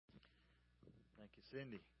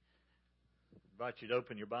Cindy. I invite you to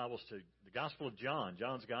open your Bibles to the Gospel of John,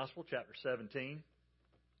 John's Gospel, chapter 17.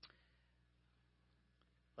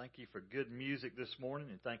 Thank you for good music this morning,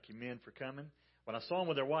 and thank you, men, for coming. When I saw them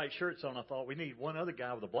with their white shirts on, I thought we need one other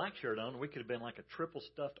guy with a black shirt on, and we could have been like a triple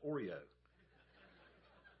stuffed Oreo.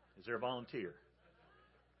 Is there a volunteer?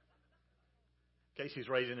 Casey's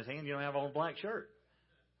raising his hand. You don't have on a black shirt.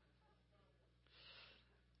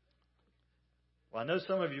 Well, I know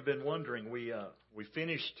some of you have been wondering. We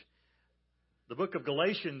finished the book of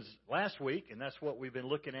Galatians last week, and that's what we've been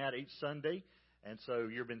looking at each Sunday. And so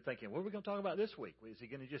you've been thinking, what are we going to talk about this week? Is he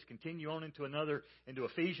going to just continue on into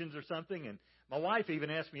Ephesians or something? And my wife even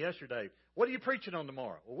asked me yesterday, what are you preaching on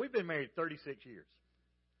tomorrow? Well, we've been married 36 years.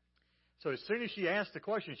 So as soon as she asked the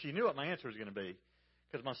question, she knew what my answer was going to be.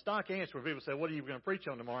 Because my stock answer when people say, what are you going to preach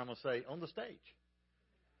on tomorrow? I'm going to say, on the stage.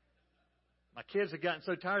 My kids have gotten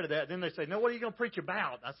so tired of that. Then they say, no, what are you going to preach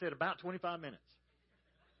about? I said, about 25 minutes.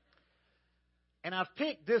 And I've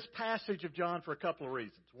picked this passage of John for a couple of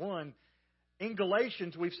reasons. One, in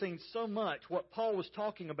Galatians, we've seen so much. What Paul was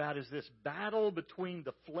talking about is this battle between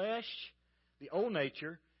the flesh, the old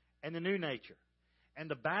nature, and the new nature. And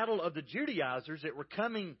the battle of the Judaizers that were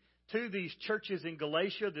coming to these churches in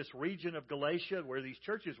Galatia, this region of Galatia where these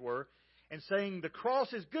churches were, and saying the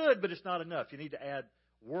cross is good, but it's not enough. You need to add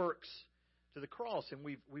works to the cross. And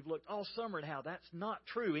we've looked all summer at how that's not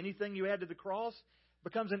true. Anything you add to the cross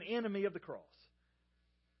becomes an enemy of the cross.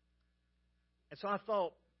 And so I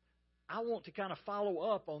thought, I want to kind of follow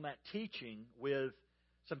up on that teaching with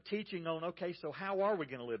some teaching on, okay, so how are we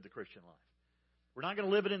going to live the Christian life? We're not going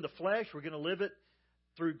to live it in the flesh. We're going to live it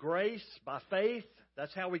through grace, by faith.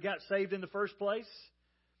 That's how we got saved in the first place.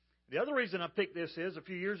 The other reason I picked this is, a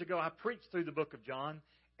few years ago, I preached through the book of John,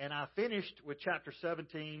 and I finished with chapter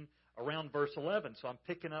 17 around verse 11. So I'm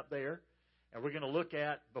picking up there, and we're going to look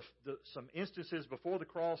at some instances before the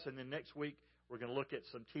cross, and then next week we're going to look at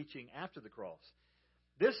some teaching after the cross.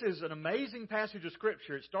 This is an amazing passage of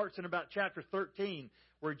Scripture. It starts in about chapter 13,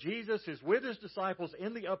 where Jesus is with His disciples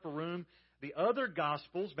in the upper room. The other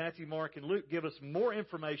Gospels, Matthew, Mark, and Luke, give us more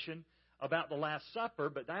information about the Last Supper,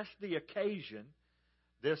 but that's the occasion,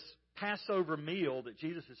 this Passover meal that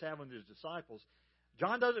Jesus is having with His disciples.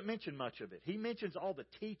 John doesn't mention much of it. He mentions all the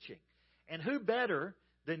teaching. And who better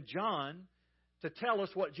than John to tell us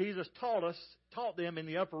what Jesus taught them in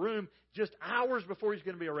the upper room just hours before He's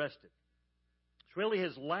going to be arrested? It's really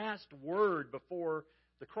His last word before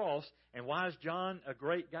the cross. And why is John a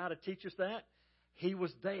great guy to teach us that? He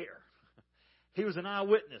was there. He was an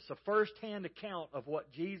eyewitness, a first-hand account of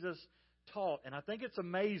what Jesus taught. And I think it's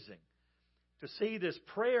amazing to see this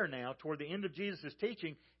prayer now toward the end of Jesus'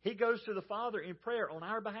 teaching. He goes to the Father in prayer on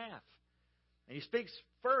our behalf. And He speaks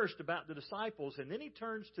first about the disciples, and then He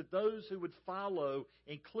turns to those who would follow,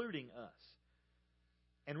 including us.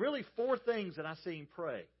 And really 4 things that I see Him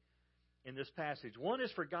pray in this passage. One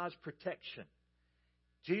is for God's protection.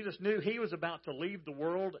 Jesus knew He was about to leave the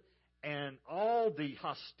world, and all the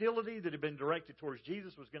hostility that had been directed towards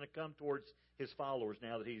Jesus was going to come towards His followers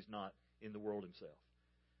now that He's not in the world Himself.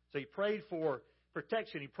 So He prayed for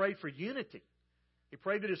protection. He prayed for unity. He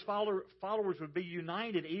prayed that His followers would be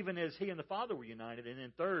united even as He and the Father were united. And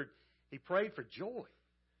then third, He prayed for joy,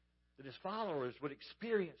 that His followers would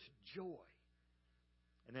experience joy.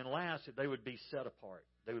 And then last, that they would be set apart.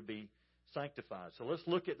 They would be sanctified. So let's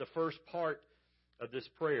look at the first part of this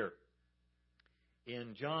prayer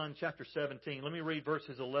in John chapter 17. Let me read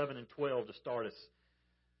verses 11 and 12 to start us.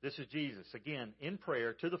 This is Jesus, again, in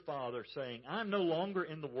prayer to the Father, saying, I am no longer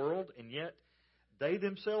in the world, and yet they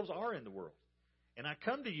themselves are in the world. And I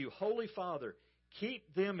come to you, Holy Father,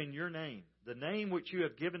 keep them in your name, the name which you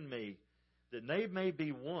have given me, that they may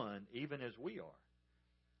be one, even as we are.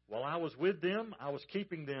 While I was with them, I was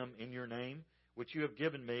keeping them in your name, which you have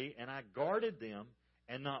given me, and I guarded them,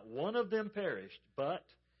 and not one of them perished, but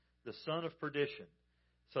the son of perdition,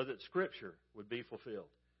 so that Scripture would be fulfilled.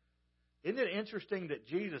 Isn't it interesting that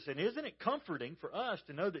Jesus, and isn't it comforting for us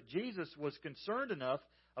to know that Jesus was concerned enough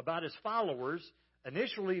about His followers,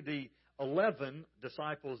 initially the 11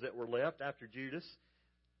 disciples that were left after Judas,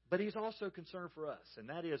 but He's also concerned for us, and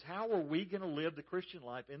that is, how are we going to live the Christian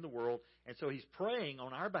life in the world? And so He's praying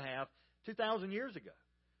on our behalf 2,000 years ago,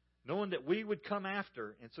 knowing that we would come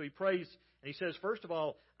after. And so He prays, and He says, first of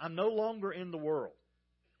all, I'm no longer in the world.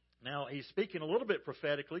 Now, He's speaking a little bit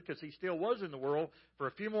prophetically because He still was in the world for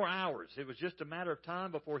a few more hours. It was just a matter of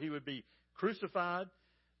time before He would be crucified,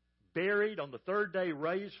 buried, on the third day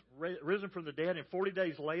risen from the dead, and 40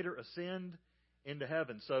 days later ascend into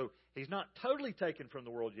heaven. So He's not totally taken from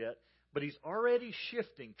the world yet, but He's already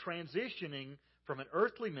shifting, transitioning from an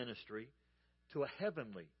earthly ministry to a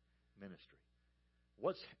heavenly ministry.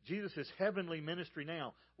 What's Jesus' heavenly ministry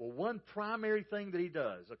now? Well, one primary thing that He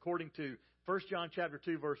does, according to 1 John chapter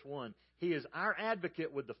 2, verse 1, He is our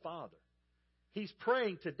advocate with the Father. He's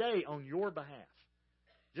praying today on your behalf.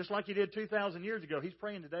 Just like He did 2,000 years ago, He's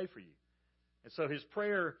praying today for you. And so His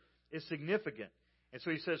prayer is significant. And so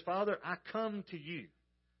He says, Father, I come to You.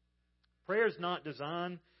 Prayer is not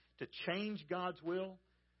designed to change God's will,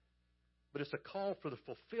 but it's a call for the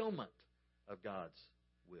fulfillment of God's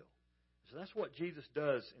will. So that's what Jesus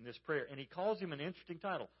does in this prayer. And He calls Him an interesting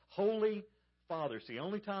title, Holy Father. It's the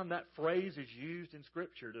only time that phrase is used in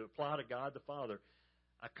Scripture to apply to God the Father.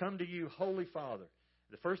 I come to You, Holy Father.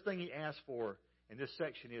 The first thing He asks for in this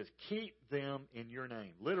section is, keep them in Your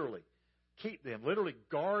name. Literally, keep them. Literally,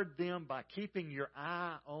 guard them by keeping your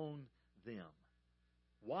eye on them.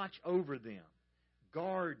 Watch over them.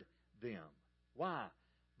 Guard them. Why?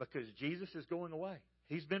 Because Jesus is going away.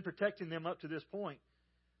 He's been protecting them up to this point.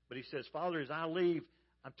 But He says, Father, as I leave,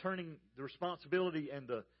 I'm turning the responsibility and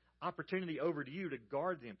the opportunity over to You to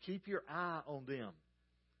guard them. Keep your eye on them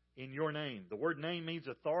in Your name. The word name means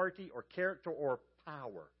authority or character or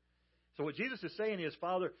power. So what Jesus is saying is,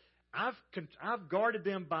 Father, I've guarded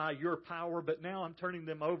them by Your power, but now I'm turning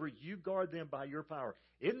them over. You guard them by Your power.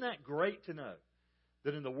 Isn't that great to know?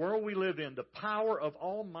 That in the world we live in, the power of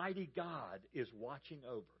Almighty God is watching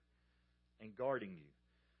over and guarding you.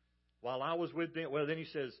 While I was with them, well, then He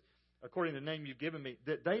says, according to the name You've given me,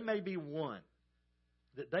 that they may be one,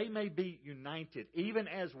 that they may be united, even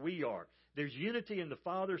as we are. There's unity in the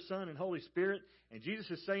Father, Son, and Holy Spirit. And Jesus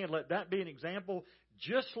is saying, let that be an example.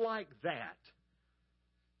 Just like that,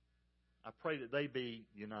 I pray that they be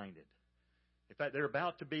united. In fact, they're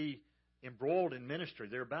about to be embroiled in ministry.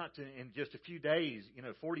 They're about to, in just a few days,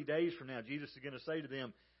 40 days from now, Jesus is going to say to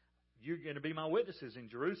them, you're going to be My witnesses in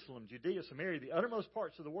Jerusalem, Judea, Samaria, the uttermost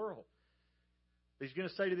parts of the world. He's going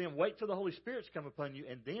to say to them, wait till the Holy Spirit's come upon you,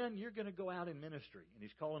 and then you're going to go out in ministry. And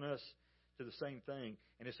He's calling us to the same thing.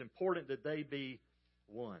 And it's important that they be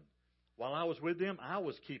one. While I was with them, I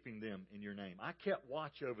was keeping them in Your name. I kept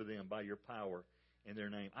watch over them by Your power in Their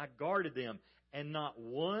name. I guarded them, and not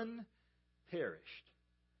one perished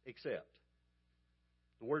except.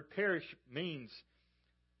 The word perish means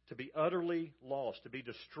to be utterly lost, to be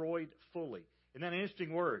destroyed fully. Isn't that an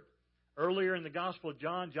interesting word? Earlier in the Gospel of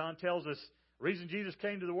John, John tells us the reason Jesus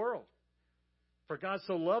came to the world. For God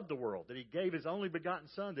so loved the world that He gave His only begotten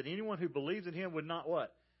Son, that anyone who believes in Him would not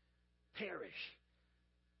what? Perish.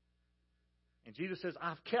 And Jesus says,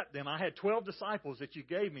 I've kept them. I had 12 disciples that You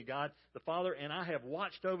gave me, God, the Father, and I have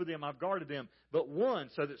watched over them. I've guarded them. But one,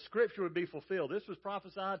 so that Scripture would be fulfilled. This was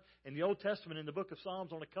prophesied in the Old Testament in the book of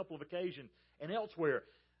Psalms on a couple of occasions and elsewhere.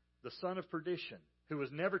 The son of perdition, who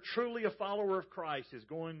was never truly a follower of Christ, is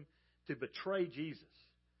going to betray Jesus.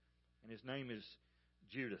 And his name is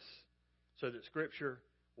Judas. So that Scripture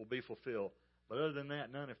will be fulfilled. But other than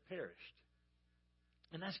that, none have perished.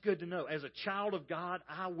 And that's good to know. As a child of God,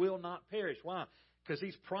 I will not perish. Why? Because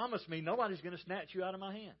He's promised me nobody's going to snatch you out of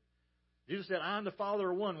my hand. Jesus said, I and the Father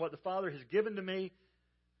are one. What the Father has given to me,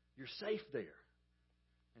 you're safe there.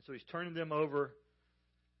 And so He's turning them over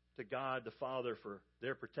to God the Father for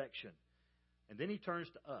their protection. And then He turns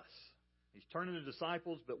to us. He's turning to the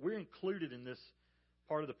disciples, but we're included in this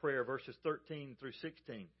part of the prayer, verses 13 through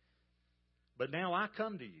 16. But now I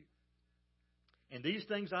come to you. And these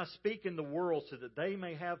things I speak in the world so that they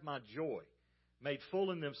may have My joy made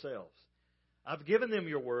full in themselves. I've given them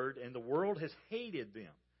Your word, and the world has hated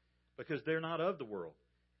them because they're not of the world,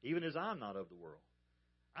 even as I'm not of the world.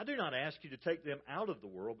 I do not ask You to take them out of the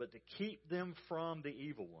world, but to keep them from the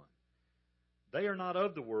evil one. They are not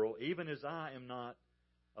of the world, even as I am not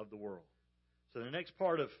of the world. So the next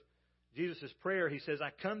part of Jesus' prayer, He says,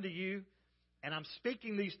 I come to you, and I'm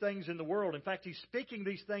speaking these things in the world. In fact, He's speaking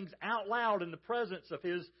these things out loud in the presence of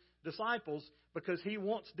His disciples because He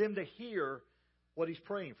wants them to hear what He's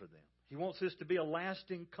praying for them. He wants this to be a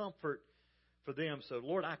lasting comfort for them. So,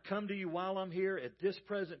 Lord, I come to You while I'm here at this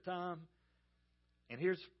present time. And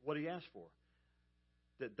here's what He asked for.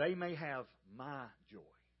 That they may have My joy.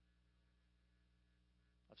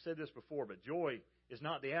 I've said this before, but joy is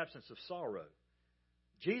not the absence of sorrow.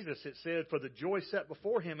 Jesus, it said, for the joy set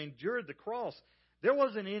before Him, endured the cross. There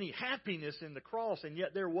wasn't any happiness in the cross, and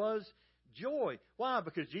yet there was joy. Why?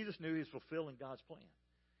 Because Jesus knew He was fulfilling God's plan.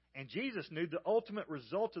 And Jesus knew the ultimate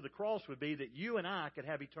result of the cross would be that you and I could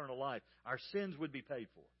have eternal life. Our sins would be paid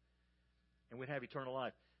for. And we'd have eternal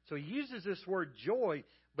life. So He uses this word joy,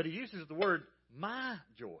 but He uses the word My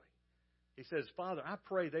joy. He says, Father, I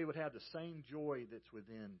pray they would have the same joy that's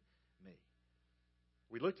within me.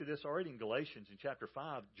 We looked at this already in Galatians in chapter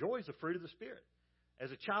 5. Joy is the fruit of the Spirit.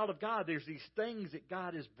 As a child of God, there's these things that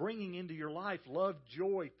God is bringing into your life. Love,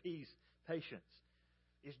 joy, peace, patience.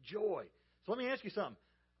 It's joy. So let me ask you something.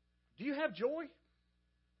 Do you have joy?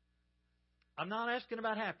 I'm not asking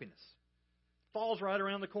about happiness. Fall's right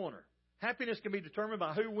around the corner. Happiness can be determined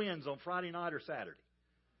by who wins on Friday night or Saturday.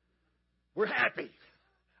 We're happy.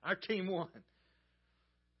 Our team won.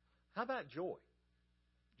 How about joy?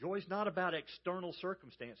 Joy is not about external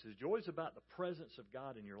circumstances. Joy is about the presence of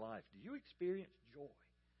God in your life. Do you experience joy?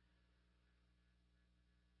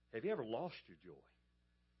 Have you ever lost your joy?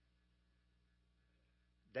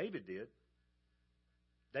 David did.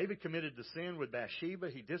 David committed the sin with Bathsheba.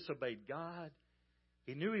 He disobeyed God.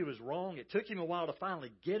 He knew he was wrong. It took him a while to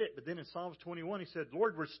finally get it, but then in Psalms 21 he said,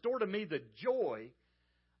 Lord, restore to me the joy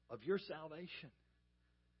of your salvation.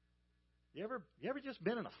 You ever just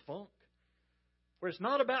been in a funk? Where it's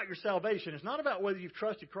not about your salvation. It's not about whether you've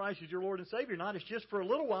trusted Christ as your Lord and Savior or not. It's just for a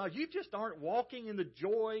little while. You just aren't walking in the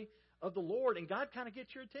joy of the Lord. And God kind of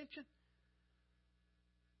gets your attention.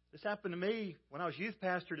 This happened to me when I was youth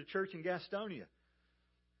pastor at a church in Gastonia.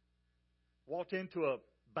 Walked into a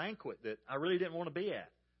banquet that I really didn't want to be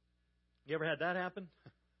at. You ever had that happen?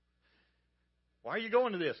 Why are you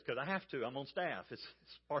going to this? Because I have to. I'm on staff. It's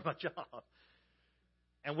part of my job.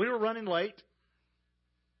 And we were running late.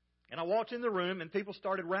 And I walked in the room, and people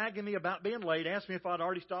started ragging me about being late, asked me if I'd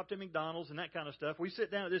already stopped at McDonald's and that kind of stuff. We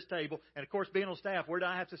sit down at this table, and, of course, being on staff, where do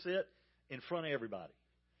I have to sit? In front of everybody.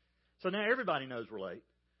 So now everybody knows we're late.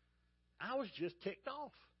 I was just ticked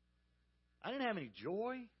off. I didn't have any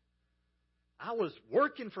joy. I was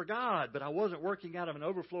working for God, but I wasn't working out of an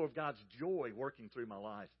overflow of God's joy working through my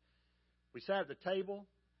life. We sat at the table.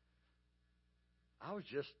 I was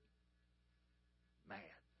just mad.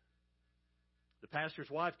 The pastor's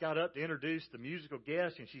wife got up to introduce the musical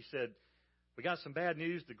guest, and she said, we got some bad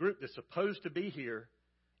news. The group that's supposed to be here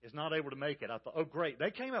is not able to make it. I thought, oh, great. They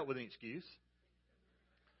came up with an excuse.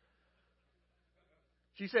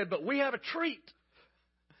 She said, but we have a treat.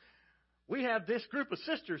 We have this group of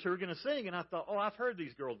sisters who are going to sing. And I thought, oh, I've heard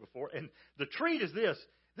these girls before. And the treat is this.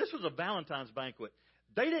 This was a Valentine's banquet.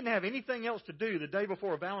 They didn't have anything else to do the day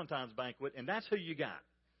before a Valentine's banquet, and that's who you got.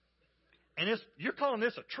 And you're calling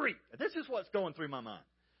this a treat. This is what's going through my mind.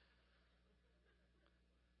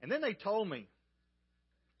 And then they told me,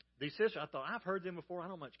 these sisters, I thought, I've heard them before. I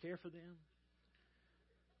don't much care for them.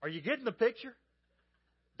 Are you getting the picture?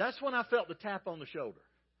 That's when I felt the tap on the shoulder.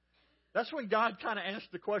 That's when God kind of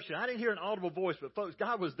asked the question. I didn't hear an audible voice, but folks,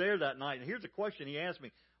 God was there that night. And here's the question He asked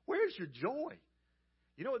me. Where's your joy?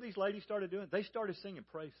 You know what these ladies started doing? They started singing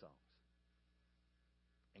praise songs.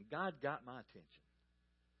 And God got my attention.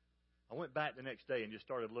 I went back the next day and just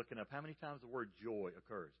started looking up how many times the word joy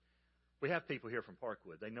occurs. We have people here from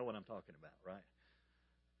Parkwood. They know what I'm talking about, right?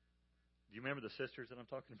 Do you remember the sisters that I'm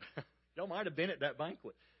talking about? Y'all might have been at that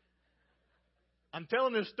banquet. I'm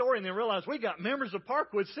telling this story and then realized we got members of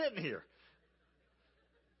Parkwood sitting here.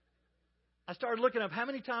 I started looking up how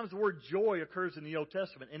many times the word joy occurs in the Old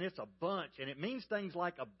Testament, and it's a bunch. And it means things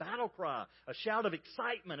like a battle cry, a shout of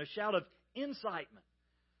excitement, a shout of incitement.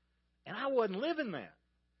 And I wasn't living that.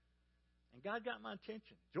 And God got my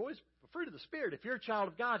attention. Joy is the fruit of the Spirit. If you're a child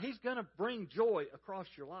of God, He's going to bring joy across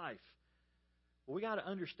your life. But we got to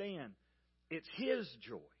understand, it's His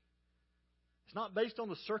joy. It's not based on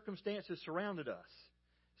the circumstances surrounded us.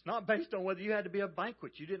 It's not based on whether you had to be at a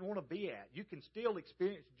banquet you didn't want to be at. You can still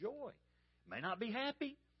experience joy. You may not be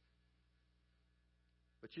happy,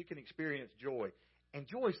 but you can experience joy. And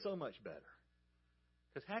joy is so much better.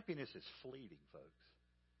 Because happiness is fleeting, folks.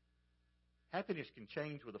 Happiness can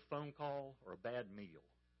change with a phone call or a bad meal.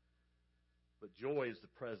 But joy is the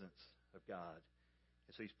presence of God.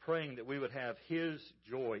 And so He's praying that we would have His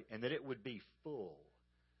joy and that it would be full.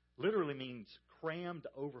 Literally means crammed,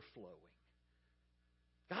 overflowing.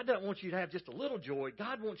 God doesn't want you to have just a little joy.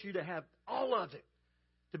 God wants you to have all of it.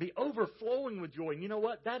 To be overflowing with joy. And you know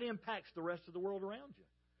what? That impacts the rest of the world around you.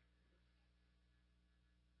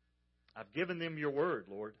 I've given them your word,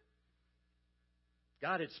 Lord.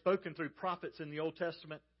 God had spoken through prophets in the Old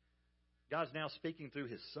Testament. God's now speaking through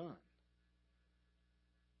His Son.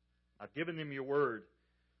 I've given them your word,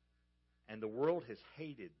 and the world has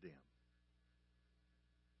hated them.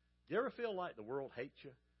 Do you ever feel like the world hates you?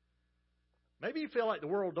 Maybe you feel like the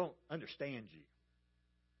world don't understand you.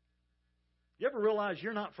 You ever realize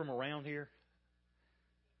you're not from around here?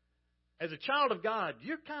 As a child of God,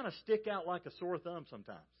 you kind of stick out like a sore thumb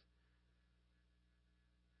sometimes.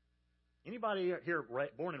 Anybody here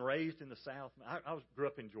born and raised in the South? I grew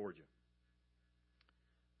up in Georgia.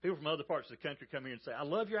 People from other parts of the country come here and say, I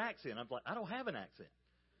love your accent. I'm like, I don't have an accent.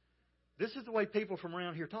 This is the way people from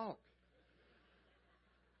around here talk.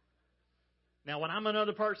 Now, when I'm in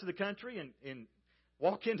other parts of the country and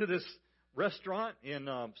walk into this restaurant in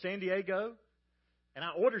San Diego, and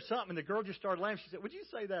I ordered something, and the girl just started laughing. She said, "Would you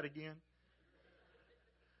say that again?"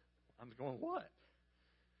 I'm going, "What?"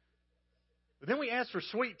 But then we asked for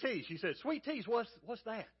sweet tea. She said, "Sweet teas, what's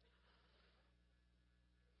that?"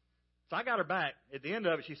 So I got her back. At the end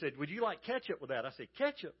of it, she said, "Would you like ketchup with that?" I said,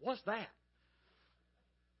 "Ketchup? What's that?"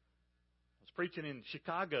 I was preaching in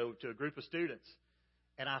Chicago to a group of students,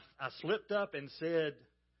 and I slipped up and said,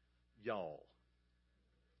 "Y'all."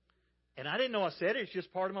 And I didn't know I said it. It's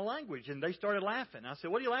just part of my language. And they started laughing. I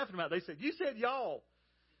said, "What are you laughing about?" They said, "You said y'all."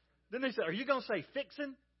 Then they said, "Are you going to say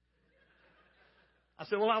fixin'?" I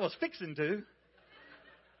said, "Well, I was fixing to."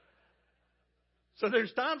 So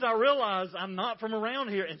there's times I realize I'm not from around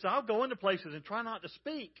here. And so I'll go into places and try not to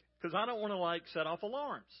speak because I don't want to set off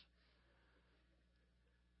alarms.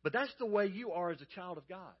 But that's the way you are as a child of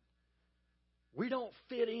God. We don't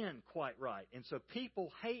fit in quite right. And so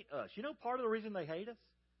people hate us. You know part of the reason they hate us?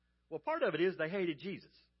 Well, part of it is they hated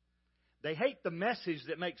Jesus. They hate the message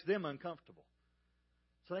that makes them uncomfortable.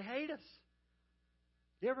 So they hate us.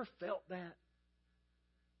 You ever felt that?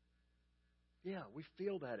 Yeah, we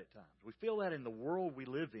feel that at times. We feel that in the world we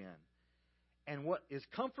live in. And what is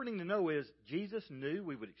comforting to know is Jesus knew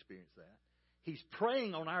we would experience that. He's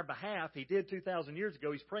praying on our behalf. He did 2,000 years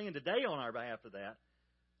ago. He's praying today on our behalf of that.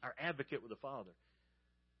 Our advocate with the Father.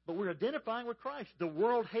 But we're identifying with Christ. The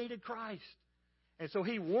world hated Christ. And so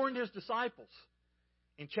He warned His disciples.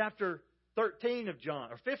 In chapter 13 of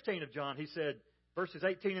John, or 15 of John, He said, verses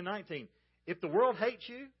 18 and 19, "If the world hates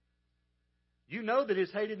you, you know that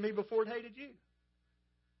it's hated me before it hated you.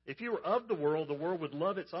 If you were of the world would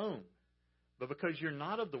love its own. But because you're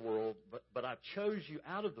not of the world, but I chose you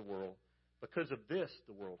out of the world, because of this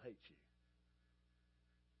the world hates you."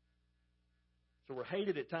 So we're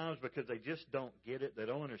hated at times because they just don't get it. They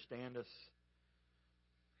don't understand us.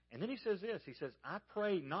 And then He says this. He says, "I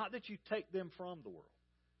pray not that you take them from the world."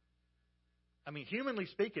 I mean, humanly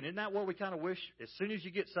speaking, isn't that what we kind of wish? As soon as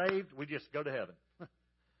you get saved, we just go to heaven.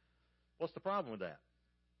 What's the problem with that?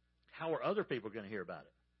 How are other people going to hear about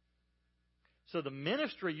it? So the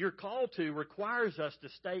ministry you're called to requires us to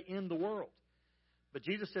stay in the world. But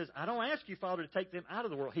Jesus says, "I don't ask you, Father, to take them out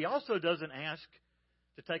of the world." He also doesn't ask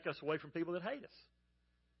to take us away from people that hate us.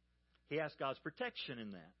 He asks God's protection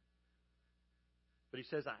in that. But He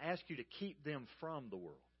says, "I ask you to keep them from the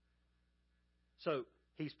world." So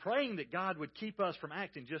He's praying that God would keep us from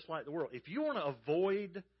acting just like the world. If you want to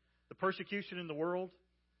avoid the persecution in the world,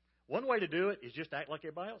 one way to do it is just act like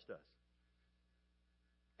everybody else does.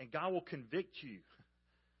 And God will convict you.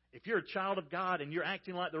 If you're a child of God and you're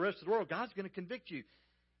acting like the rest of the world, God's going to convict you.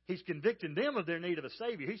 He's convicting them of their need of a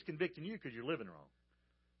Savior. He's convicting you because you're living wrong.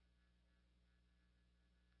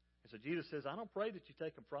 And so Jesus says, "I don't pray that you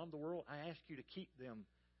take them from the world. I ask you to keep them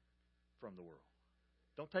from the world."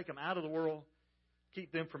 Don't take them out of the world.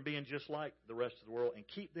 Keep them from being just like the rest of the world. And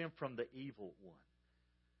keep them from the evil one.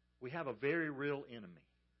 We have a very real enemy.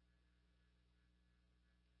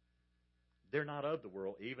 They're not of the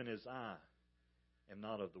world, even as I am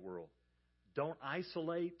not of the world. Don't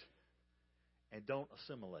isolate and don't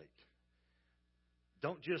assimilate.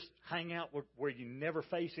 Don't just hang out where you never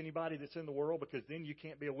face anybody that's in the world, because then you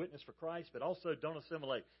can't be a witness for Christ. But also don't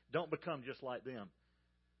assimilate. Don't become just like them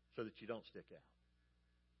so that you don't stick out.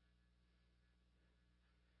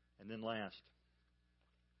 And then last,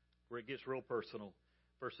 where it gets real personal,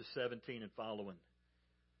 verses 17 and following.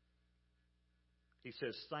 He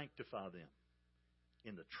says, "Sanctify them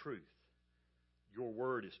in the truth. Your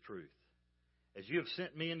word is truth. As you have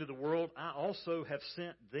sent me into the world, I also have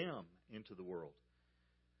sent them into the world.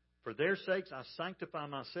 For their sakes I sanctify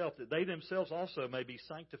myself, that they themselves also may be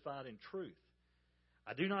sanctified in truth.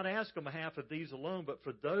 I do not ask on behalf of these alone, but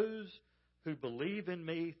for those who believe in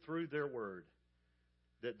me through their word,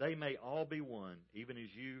 that they may all be one, even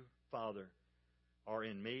as you, Father, are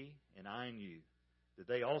in me and I in you, that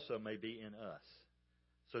they also may be in us,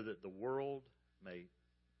 so that the world may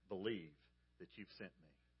believe that you've sent me."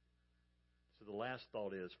 So the last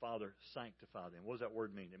thought is, Father, sanctify them. What does that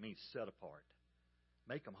word mean? It means set apart.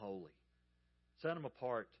 Make them holy. Set them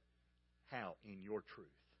apart. How? In your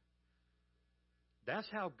truth. That's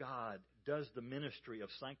how God does the ministry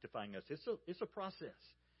of sanctifying us. It's a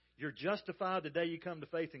process. You're justified the day you come to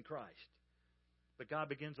faith in Christ. But God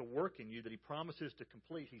begins a work in you that He promises to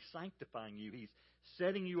complete. He's sanctifying you. He's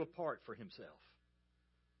setting you apart for Himself.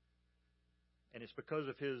 And it's because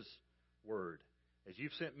of His word. As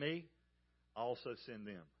you've sent me, I also send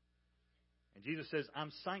them. And Jesus says,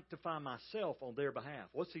 "I'm sanctifying myself on their behalf."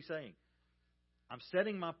 What's He saying? I'm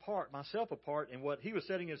setting myself apart, and what he was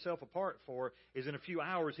setting himself apart for is in a few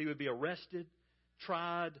hours he would be arrested,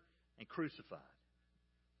 tried, and crucified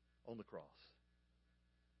on the cross.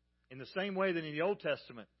 In the same way that in the Old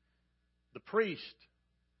Testament, the priest,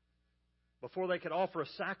 before they could offer a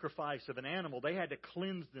sacrifice of an animal, they had to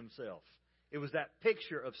cleanse themselves. It was that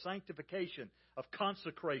picture of sanctification, of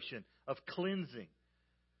consecration, of cleansing.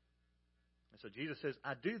 And so Jesus says,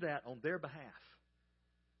 I do that on their behalf.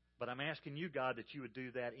 But I'm asking you, God, that you would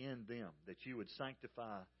do that in them, that you would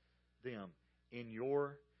sanctify them in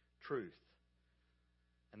your truth.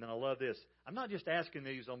 And then I love this. I'm not just asking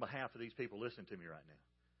these on behalf of these people listening to me right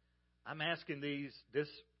now. I'm asking this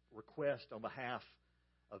request on behalf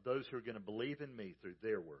of those who are going to believe in me through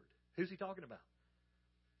their word. Who's he talking about?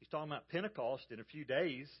 He's talking about Pentecost in a few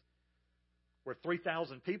days, where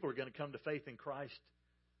 3,000 people are going to come to faith in Christ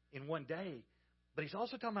in one day. But he's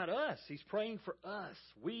also talking about us. He's praying for us.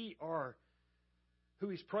 We are who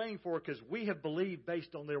he's praying for because we have believed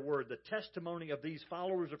based on their word. The testimony of these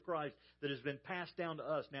followers of Christ that has been passed down to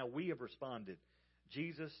us. Now we have responded.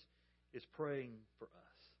 Jesus is praying for us.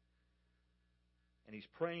 And he's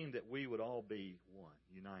praying that we would all be one,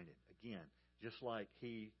 united. Again, just like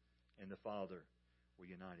he and the Father were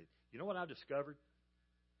united. You know what I've discovered?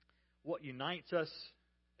 What unites us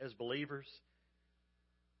as believers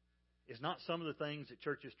is not some of the things that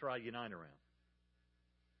churches try to unite around.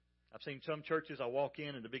 I've seen some churches I walk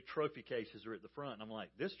in and the big trophy cases are at the front, and I'm like,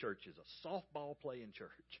 this church is a softball playing church.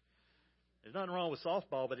 There's nothing wrong with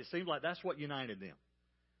softball, but it seems like that's what united them.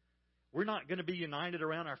 We're not going to be united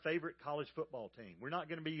around our favorite college football team. We're not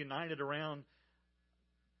going to be united around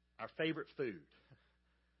our favorite food.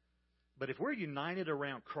 But if we're united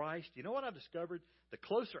around Christ, you know what I've discovered? The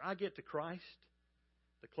closer I get to Christ,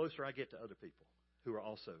 the closer I get to other people who are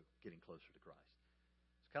also getting closer to Christ.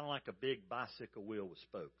 It's kind of like a big bicycle wheel with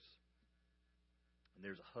spokes. And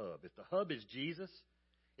there's a hub. If the hub is Jesus,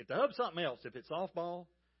 if the hub's something else, if it's softball,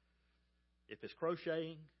 if it's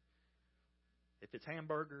crocheting, if it's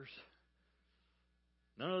hamburgers,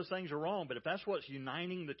 none of those things are wrong. But if that's what's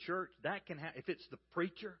uniting the church, that can if it's the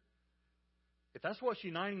preacher, if that's what's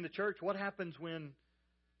uniting the church, what happens when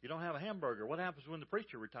you don't have a hamburger? What happens when the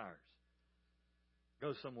preacher retires?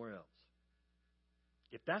 Goes somewhere else.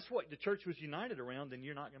 If that's what the church was united around, then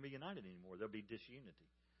you're not going to be united anymore. There'll be disunity.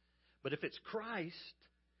 But if it's Christ,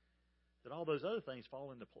 then all those other things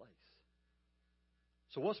fall into place.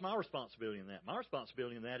 So what's my responsibility in that? My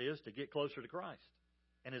responsibility in that is to get closer to Christ.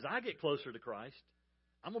 And as I get closer to Christ,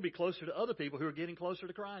 I'm going to be closer to other people who are getting closer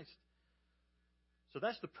to Christ. So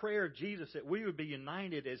that's the prayer of Jesus, that we would be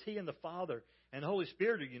united as He and the Father and the Holy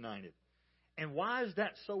Spirit are united. And why is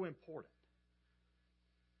that so important?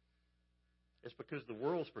 It's because the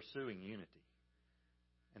world's pursuing unity.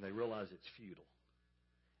 And they realize it's futile.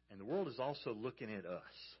 And the world is also looking at us.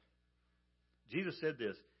 Jesus said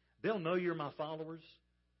this, they'll know you're my followers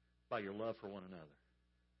by your love for one another.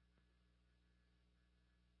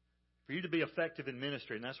 For you to be effective in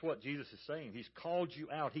ministry, and that's what Jesus is saying. He's called you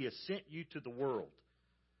out. He has sent you to the world.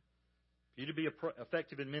 For you to be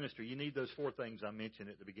effective in ministry, you need those four things I mentioned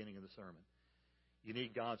at the beginning of the sermon. You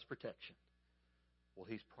need God's protection. Well,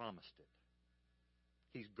 He's promised it.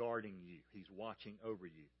 He's guarding you. He's watching over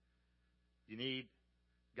you. You need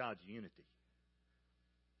God's unity.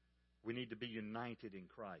 We need to be united in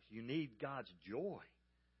Christ. You need God's joy.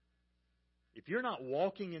 If you're not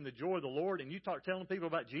walking in the joy of the Lord and you start telling people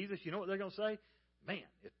about Jesus, you know what they're going to say? Man,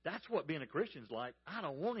 if that's what being a Christian's like, I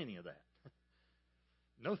don't want any of that.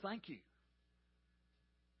 No, thank you.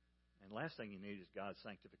 And last thing you need is God's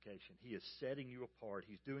sanctification. He is setting you apart.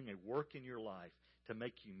 He's doing a work in your life to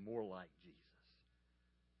make you more like Jesus.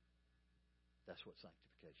 That's what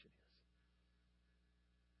sanctification is.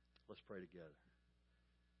 Let's pray together.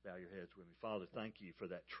 Bow your heads with me. Father, thank you for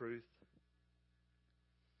that truth.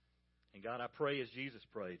 And God, I pray as Jesus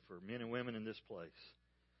prayed for men and women in this place,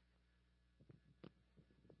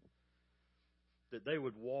 that they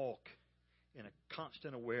would walk in a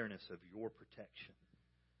constant awareness of your protection.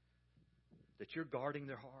 That you're guarding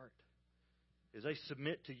their heart. As they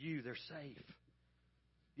submit to you, they're safe.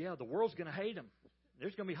 Yeah, the world's going to hate them.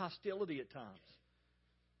 There's going to be hostility at times.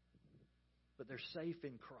 But they're safe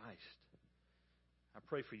in Christ. I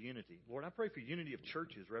pray for unity. Lord, I pray for unity of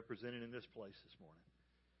churches represented in this place this morning.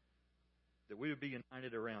 That we would be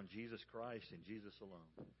united around Jesus Christ and Jesus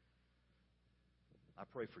alone. I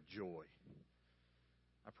pray for joy.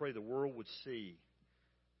 I pray the world would see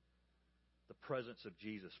the presence of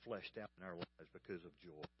Jesus fleshed out in our lives because of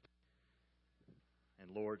joy. And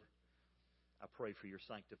Lord, I pray for your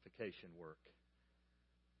sanctification work.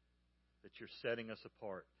 That you're setting us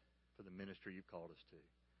apart for the ministry you've called us to.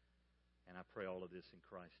 And I pray all of this in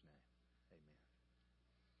Christ's name.